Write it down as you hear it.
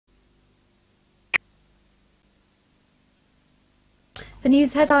The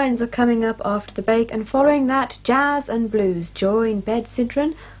news headlines are coming up after the break, and following that, jazz and blues join Bed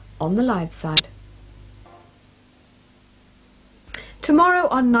Sidran on the live side. Tomorrow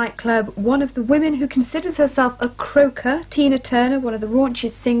on Night Club, one of the women who considers herself a croaker, Tina Turner, one of the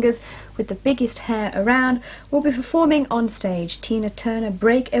raunchiest singers with the biggest hair around, will be performing on stage. Tina Turner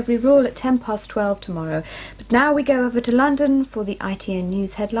Break Every Rule at 12:10 tomorrow. But now we go over to London for the ITN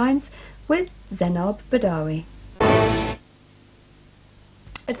news headlines with Zenob Badawi.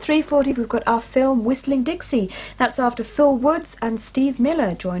 At 3:40 we've got our film Whistling Dixie. That's after Phil Woods and Steve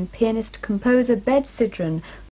Miller join pianist-composer Bed Sidran